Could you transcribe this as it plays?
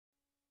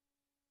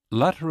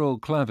Lateral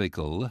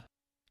Clavicle,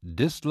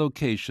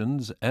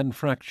 Dislocations and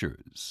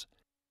Fractures.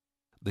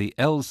 The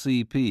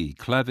LCP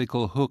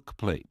Clavicle Hook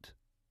Plate.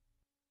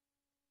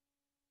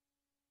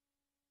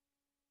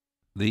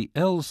 The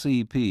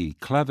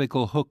LCP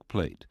Clavicle Hook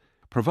Plate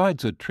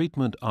provides a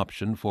treatment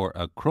option for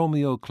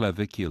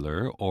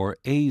acromioclavicular or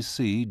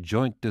AC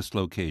joint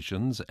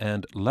dislocations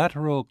and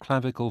lateral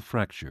clavicle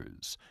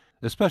fractures,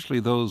 especially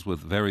those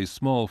with very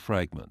small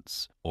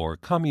fragments or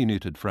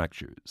comminuted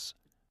fractures.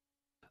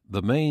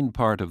 The main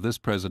part of this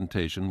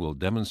presentation will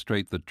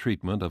demonstrate the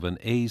treatment of an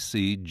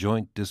AC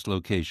joint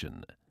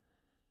dislocation.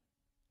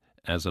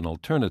 As an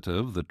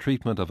alternative, the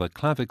treatment of a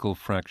clavicle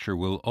fracture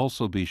will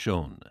also be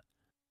shown.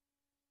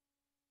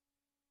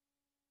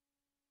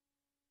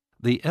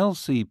 The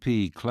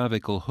LCP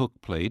Clavicle Hook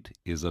Plate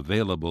is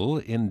available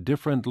in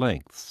different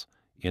lengths,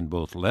 in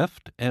both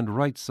left and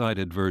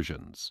right-sided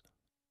versions.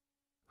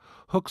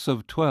 Hooks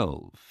of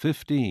 12,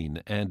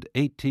 15, and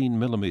 18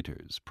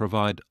 millimeters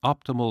provide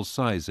optimal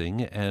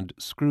sizing and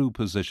screw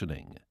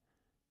positioning.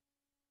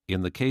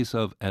 In the case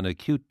of an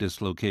acute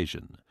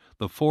dislocation,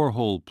 the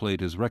 4-hole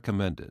plate is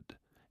recommended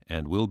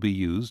and will be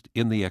used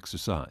in the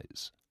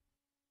exercise.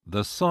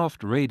 The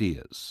soft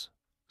radius,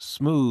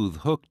 smooth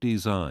hook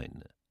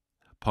design,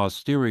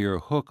 posterior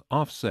hook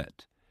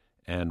offset,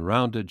 and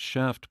rounded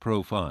shaft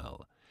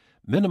profile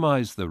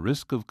minimize the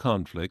risk of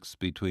conflicts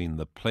between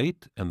the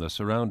plate and the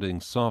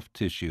surrounding soft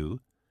tissue,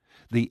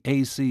 the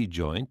AC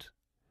joint,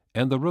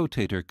 and the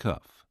rotator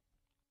cuff.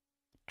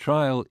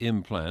 Trial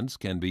implants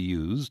can be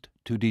used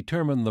to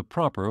determine the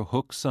proper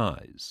hook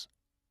size.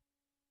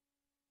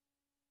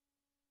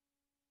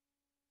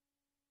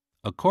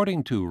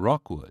 According to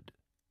Rockwood,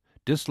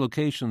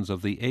 dislocations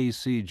of the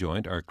AC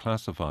joint are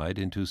classified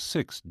into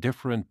 6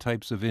 different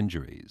types of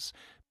injuries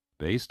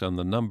based on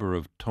the number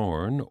of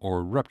torn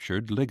or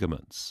ruptured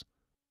ligaments.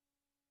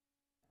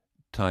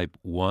 Type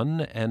 1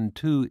 and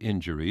 2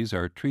 injuries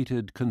are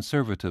treated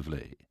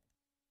conservatively.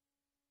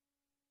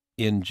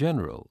 In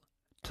general,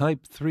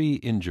 Type 3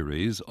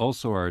 injuries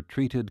also are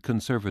treated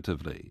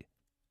conservatively.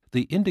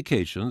 The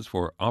indications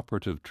for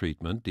operative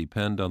treatment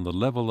depend on the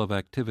level of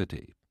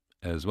activity,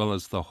 as well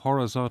as the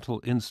horizontal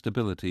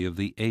instability of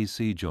the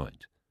AC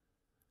joint.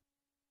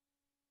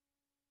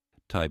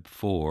 Type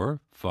 4,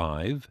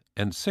 5,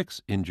 and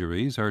 6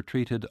 injuries are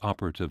treated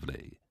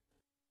operatively.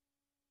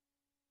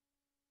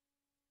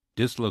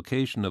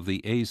 Dislocation of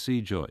the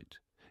AC joint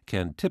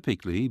can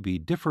typically be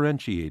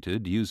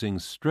differentiated using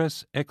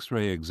stress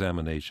X-ray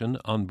examination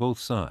on both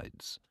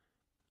sides.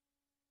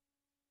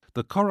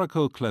 The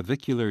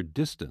coracoclavicular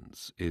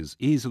distance is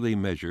easily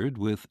measured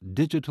with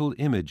digital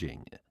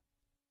imaging.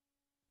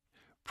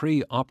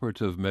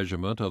 Pre-operative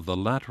measurement of the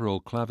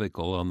lateral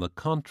clavicle on the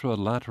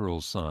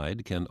contralateral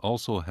side can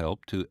also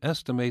help to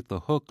estimate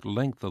the hook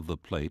length of the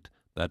plate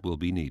that will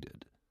be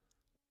needed.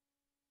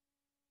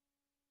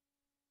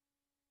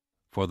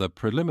 For the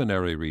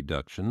preliminary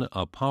reduction,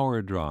 a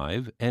power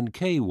drive and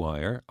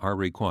K-wire are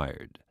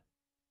required.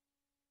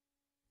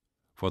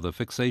 For the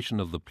fixation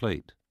of the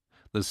plate,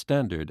 the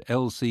standard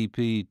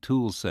LCP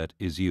tool set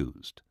is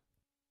used.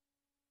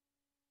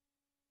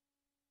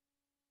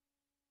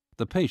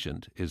 The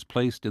patient is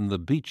placed in the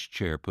beach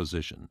chair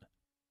position.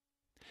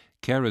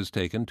 Care is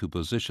taken to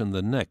position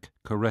the neck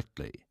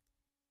correctly.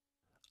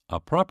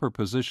 A proper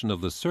position of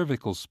the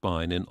cervical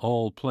spine in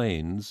all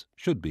planes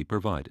should be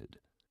provided.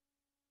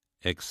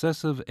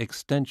 Excessive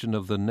extension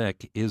of the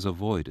neck is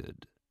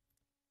avoided.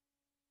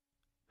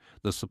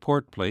 The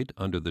support plate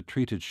under the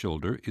treated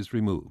shoulder is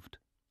removed.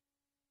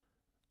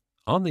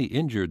 On the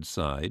injured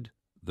side,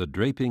 the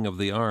draping of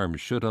the arm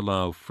should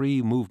allow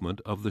free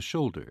movement of the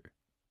shoulder.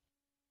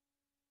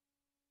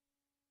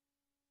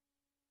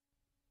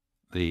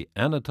 The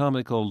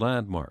anatomical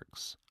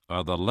landmarks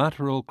are the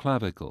lateral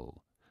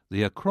clavicle,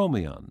 the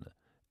acromion,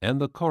 and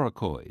the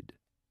coracoid.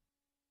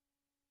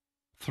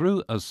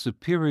 Through a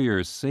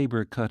superior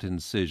saber-cut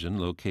incision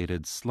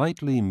located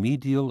slightly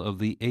medial of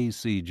the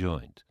AC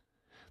joint,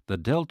 the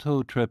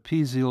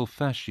deltotrapezial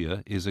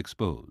fascia is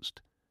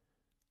exposed.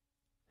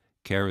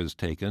 Care is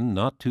taken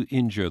not to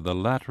injure the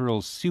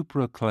lateral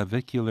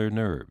supraclavicular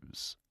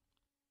nerves.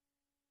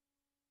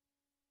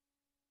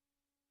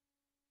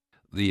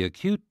 The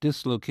acute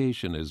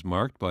dislocation is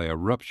marked by a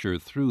rupture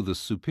through the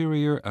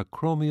superior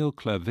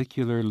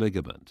acromioclavicular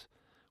ligament,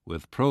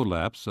 with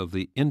prolapse of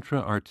the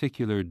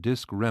intra-articular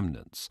disc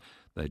remnants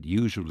that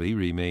usually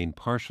remain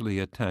partially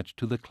attached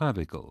to the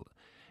clavicle,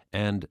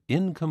 and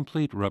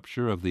incomplete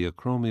rupture of the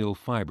acromial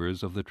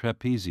fibers of the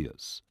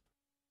trapezius.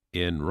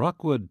 In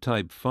Rockwood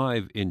type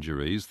 5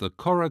 injuries, the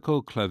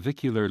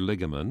coracoclavicular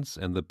ligaments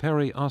and the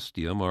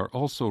periosteum are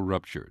also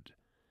ruptured,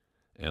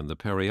 and the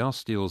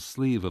periosteal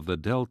sleeve of the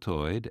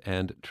deltoid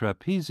and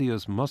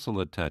trapezius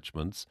muscle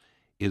attachments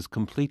is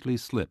completely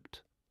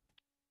slipped.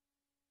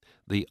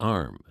 The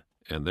arm,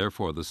 and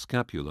therefore the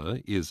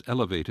scapula, is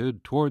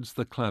elevated towards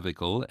the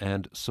clavicle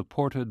and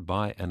supported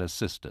by an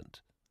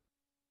assistant.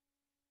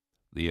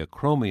 The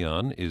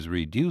acromion is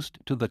reduced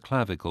to the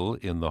clavicle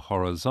in the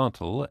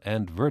horizontal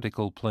and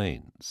vertical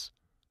planes.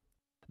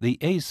 The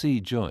AC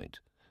joint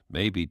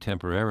may be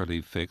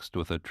temporarily fixed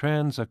with a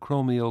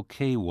transacromial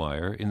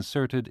K-wire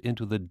inserted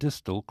into the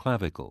distal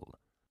clavicle.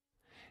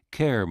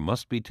 Care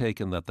must be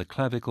taken that the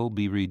clavicle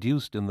be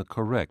reduced in the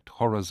correct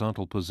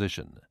horizontal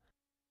position.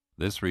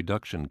 This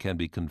reduction can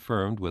be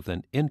confirmed with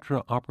an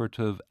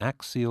intraoperative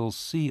axial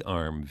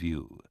C-arm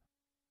view.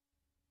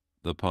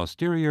 The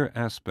posterior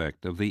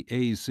aspect of the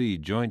AC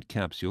joint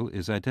capsule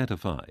is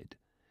identified,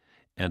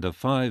 and a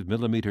 5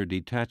 mm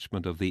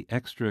detachment of the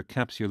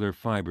extracapsular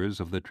fibers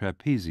of the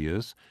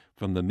trapezius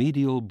from the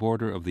medial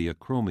border of the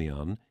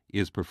acromion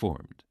is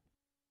performed.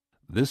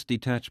 This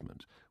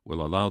detachment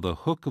will allow the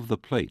hook of the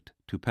plate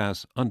to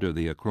pass under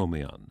the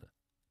acromion.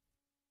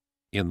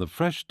 In the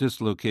fresh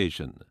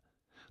dislocation,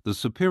 the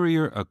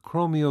superior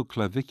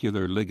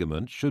acromioclavicular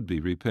ligament should be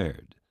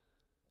repaired.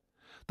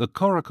 The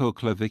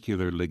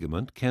coracoclavicular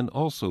ligament can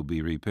also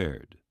be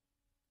repaired.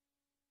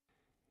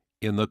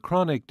 In the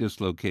chronic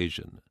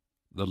dislocation,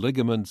 the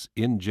ligaments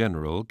in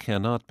general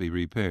cannot be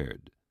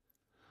repaired,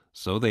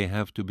 so they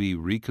have to be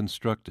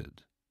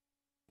reconstructed.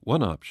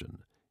 One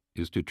option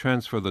is to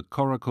transfer the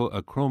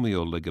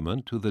coracoacromial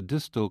ligament to the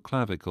distal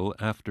clavicle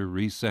after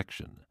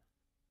resection.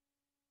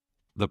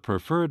 The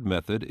preferred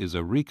method is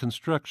a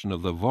reconstruction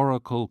of the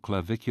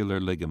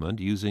voracoclavicular ligament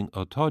using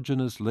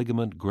autogenous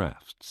ligament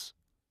grafts.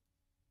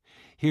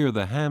 Here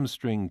the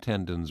hamstring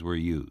tendons were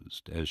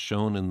used, as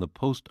shown in the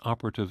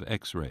postoperative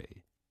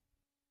X-ray.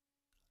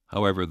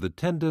 However, the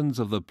tendons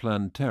of the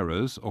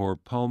plantaris or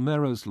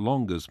palmaris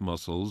longus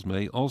muscles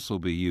may also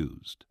be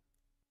used.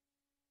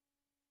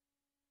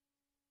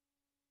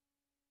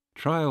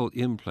 Trial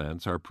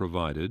implants are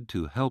provided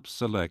to help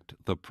select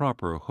the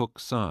proper hook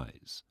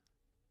size.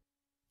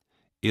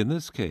 In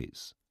this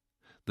case,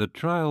 the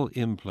trial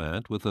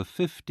implant with a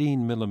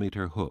 15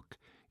 mm hook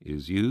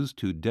is used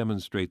to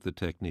demonstrate the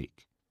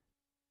technique.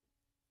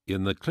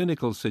 In the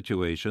clinical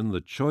situation,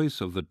 the choice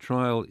of the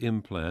trial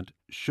implant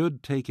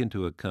should take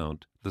into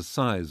account the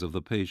size of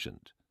the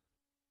patient.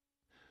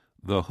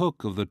 The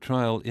hook of the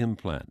trial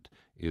implant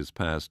is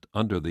passed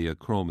under the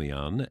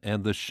acromion,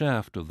 and the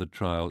shaft of the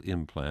trial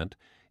implant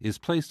is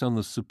placed on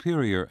the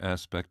superior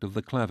aspect of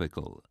the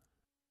clavicle.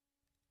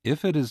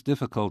 If it is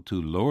difficult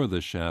to lower the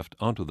shaft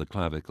onto the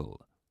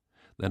clavicle,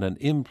 then an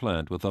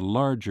implant with a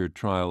larger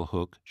trial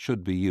hook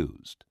should be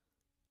used.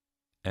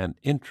 An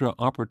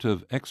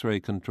intraoperative X-ray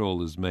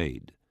control is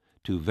made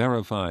to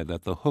verify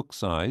that the hook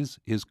size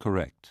is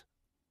correct.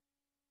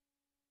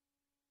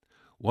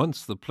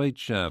 Once the plate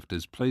shaft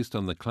is placed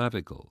on the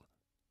clavicle,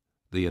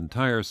 the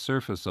entire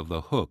surface of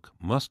the hook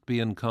must be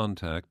in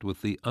contact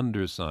with the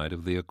underside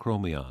of the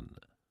acromion.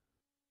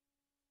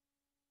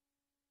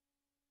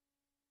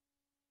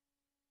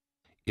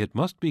 It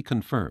must be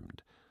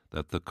confirmed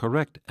that the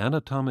correct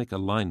anatomic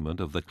alignment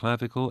of the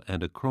clavicle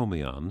and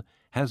acromion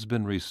has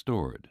been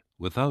restored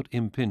without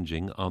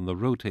impinging on the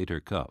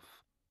rotator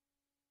cuff.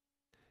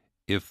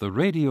 If the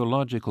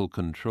radiological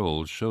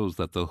control shows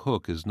that the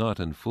hook is not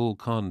in full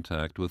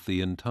contact with the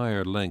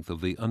entire length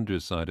of the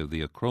underside of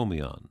the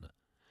acromion,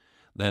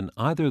 then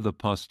either the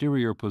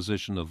posterior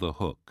position of the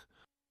hook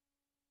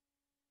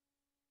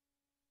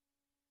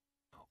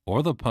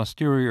or the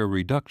posterior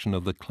reduction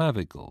of the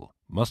clavicle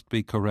must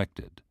be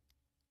corrected.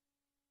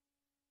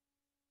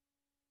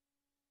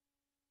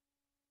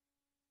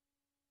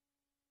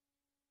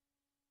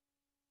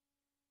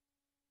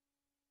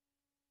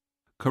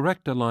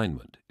 Correct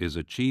alignment is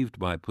achieved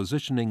by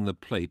positioning the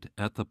plate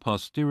at the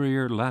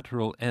posterior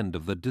lateral end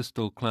of the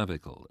distal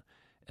clavicle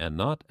and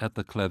not at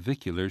the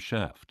clavicular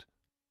shaft.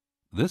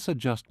 This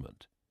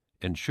adjustment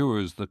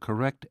ensures the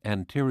correct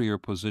anterior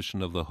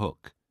position of the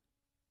hook.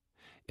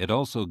 It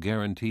also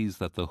guarantees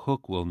that the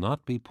hook will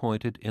not be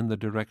pointed in the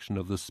direction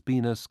of the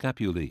spina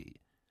scapulae.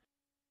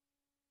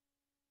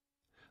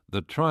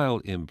 The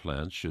trial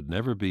implant should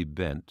never be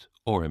bent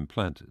or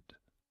implanted.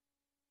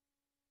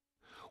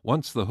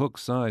 Once the hook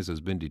size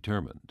has been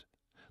determined,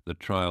 the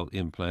trial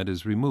implant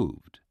is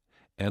removed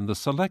and the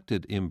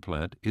selected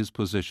implant is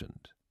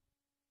positioned.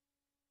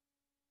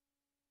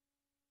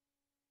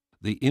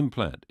 The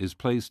implant is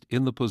placed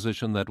in the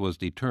position that was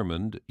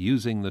determined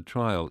using the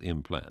trial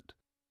implant.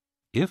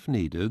 If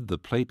needed, the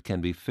plate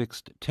can be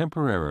fixed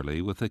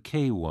temporarily with a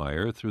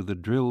K-wire through the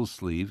drill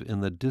sleeve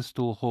in the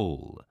distal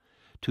hole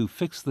to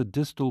fix the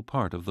distal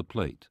part of the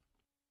plate.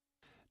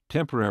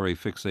 Temporary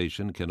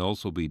fixation can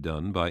also be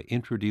done by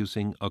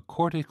introducing a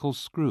cortical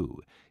screw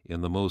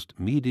in the most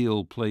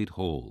medial plate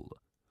hole,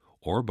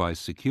 or by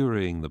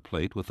securing the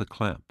plate with a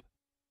clamp.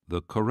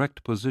 The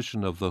correct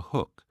position of the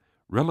hook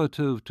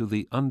relative to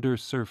the under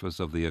surface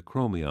of the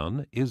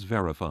acromion is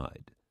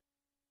verified.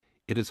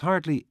 It is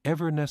hardly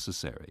ever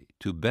necessary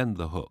to bend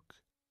the hook.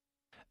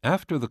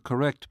 After the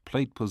correct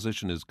plate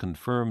position is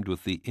confirmed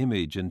with the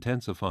image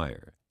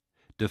intensifier,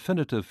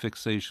 definitive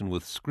fixation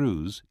with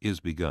screws is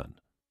begun.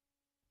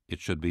 It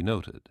should be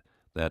noted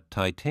that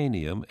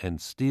titanium and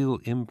steel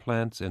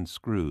implants and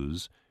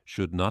screws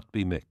should not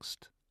be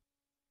mixed.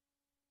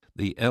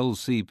 The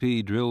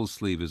LCP drill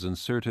sleeve is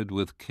inserted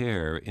with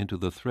care into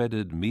the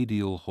threaded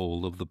medial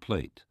hole of the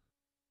plate.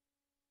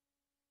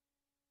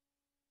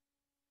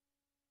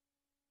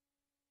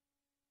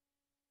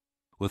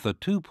 with a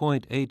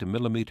 2.8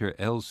 mm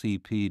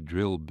LCP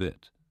drill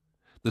bit.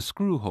 The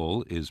screw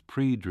hole is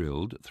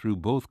pre-drilled through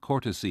both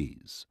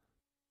cortices.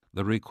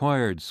 The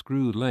required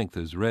screw length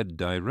is read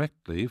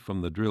directly from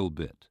the drill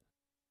bit.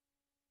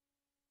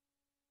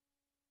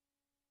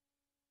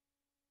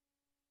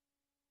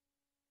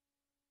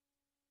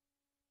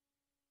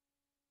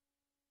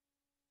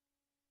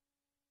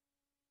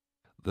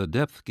 The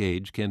depth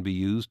gauge can be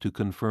used to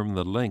confirm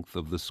the length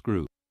of the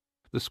screw.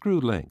 The screw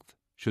length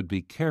should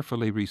be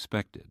carefully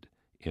respected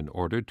in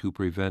order to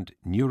prevent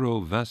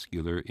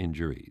neurovascular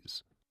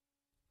injuries.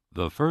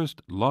 The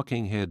first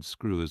locking head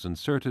screw is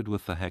inserted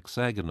with the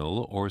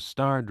hexagonal or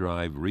star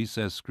drive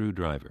recess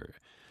screwdriver,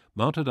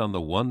 mounted on the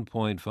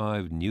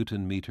 1.5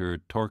 Newton-meter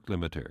torque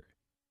limiter.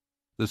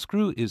 The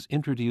screw is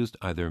introduced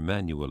either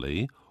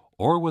manually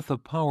or with a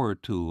power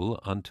tool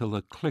until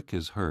a click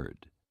is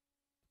heard.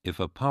 If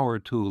a power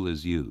tool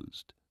is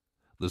used,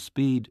 the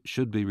speed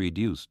should be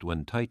reduced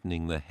when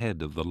tightening the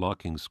head of the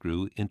locking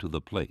screw into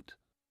the plate.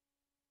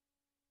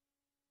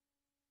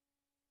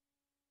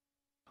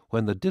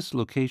 When the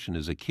dislocation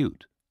is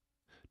acute,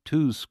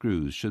 2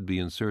 screws should be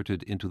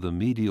inserted into the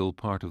medial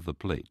part of the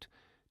plate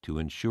to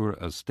ensure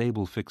a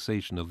stable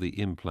fixation of the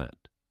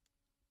implant.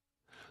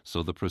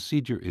 So the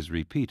procedure is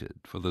repeated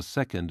for the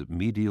second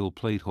medial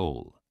plate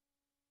hole.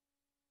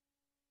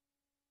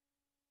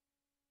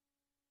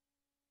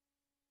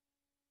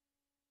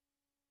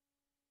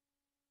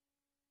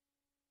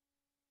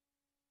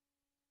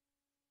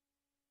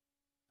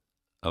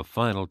 A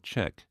final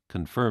check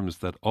confirms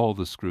that all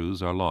the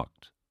screws are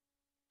locked.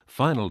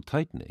 Final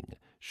tightening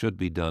should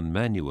be done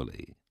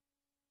manually.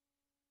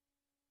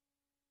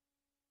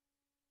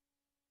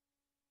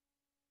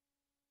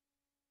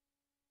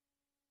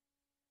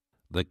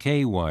 The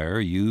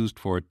K-wire used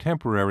for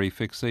temporary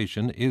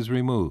fixation is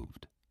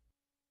removed.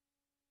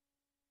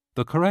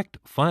 The correct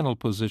final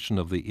position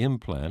of the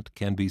implant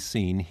can be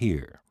seen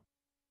here.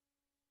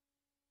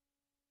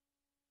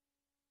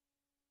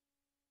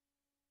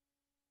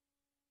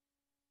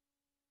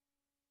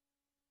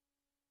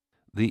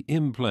 The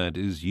implant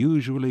is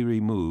usually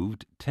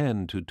removed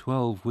 10 to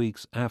 12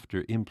 weeks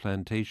after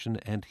implantation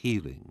and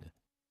healing.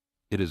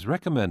 It is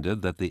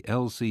recommended that the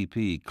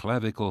LCP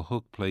Clavicle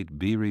Hook Plate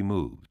be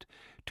removed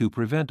to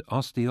prevent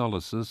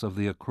osteolysis of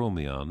the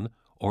acromion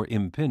or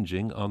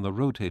impinging on the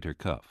rotator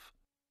cuff.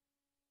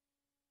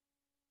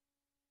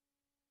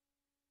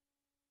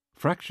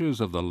 Fractures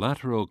of the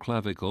lateral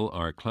clavicle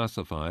are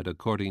classified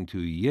according to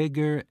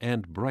Jaeger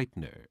and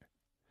Breitner.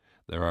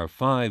 There are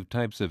 5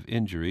 types of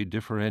injury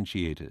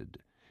differentiated,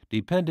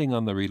 depending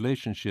on the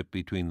relationship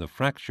between the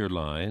fracture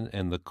line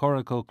and the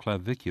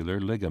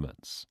corticoclavicular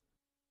ligaments.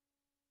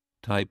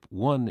 Type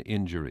 1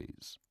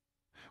 injuries,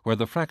 where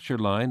the fracture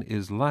line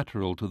is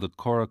lateral to the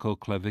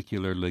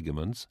corticoclavicular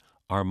ligaments,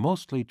 are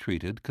mostly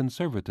treated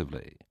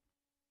conservatively.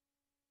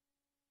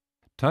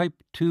 Type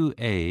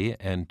 2A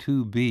and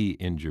 2B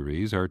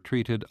injuries are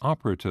treated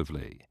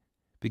operatively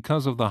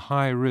because of the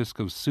high risk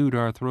of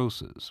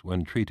pseudarthrosis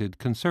when treated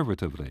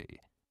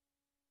conservatively.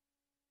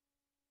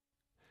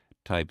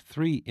 Type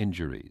 3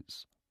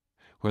 injuries,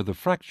 where the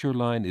fracture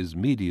line is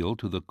medial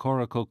to the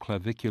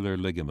corticoclavicular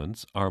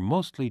ligaments, are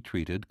mostly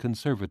treated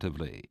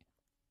conservatively.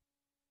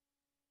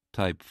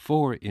 Type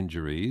 4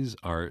 injuries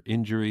are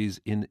injuries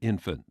in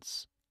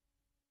infants.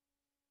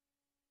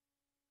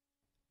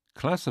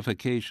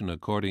 Classification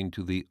according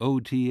to the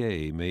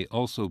OTA may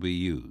also be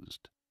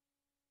used.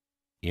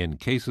 In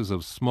cases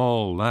of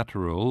small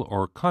lateral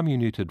or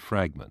comminuted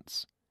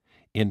fragments,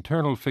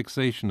 internal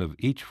fixation of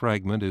each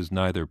fragment is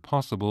neither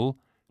possible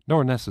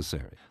nor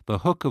necessary. The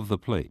hook of the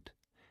plate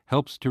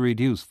helps to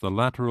reduce the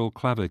lateral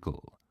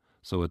clavicle,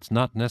 so it's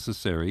not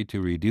necessary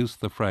to reduce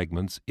the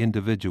fragments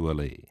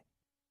individually.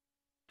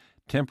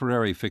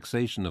 Temporary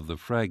fixation of the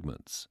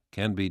fragments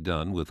can be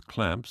done with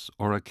clamps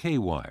or a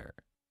K-wire.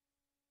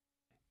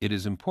 It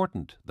is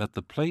important that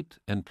the plate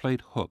and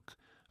plate hook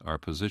are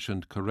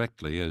positioned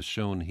correctly as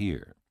shown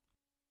here.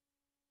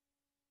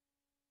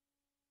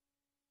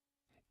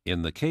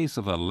 In the case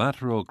of a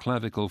lateral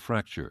clavicle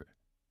fracture,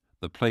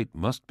 the plate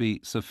must be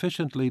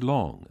sufficiently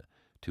long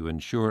to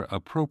ensure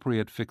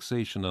appropriate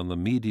fixation on the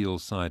medial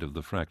side of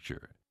the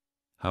fracture.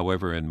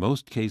 However, in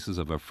most cases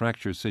of a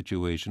fracture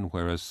situation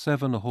where a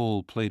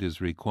 7-hole plate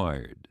is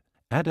required,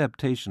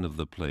 adaptation of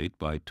the plate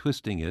by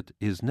twisting it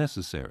is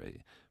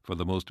necessary for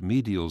the most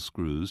medial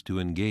screws to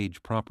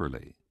engage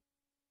properly.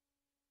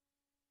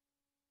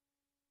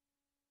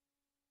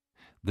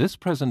 This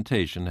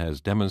presentation has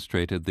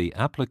demonstrated the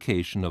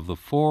application of the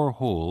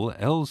 4-hole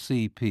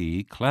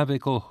LCP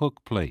Clavicle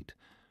Hook Plate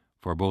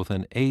for both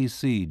an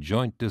AC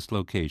joint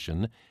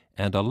dislocation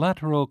and a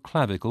lateral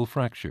clavicle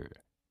fracture.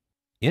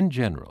 In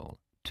general,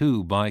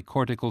 2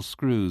 bicortical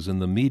screws in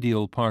the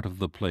medial part of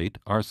the plate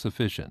are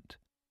sufficient.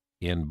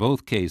 In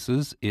both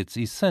cases, it's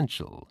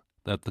essential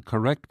that the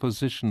correct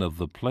position of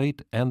the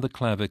plate and the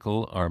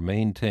clavicle are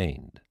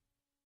maintained.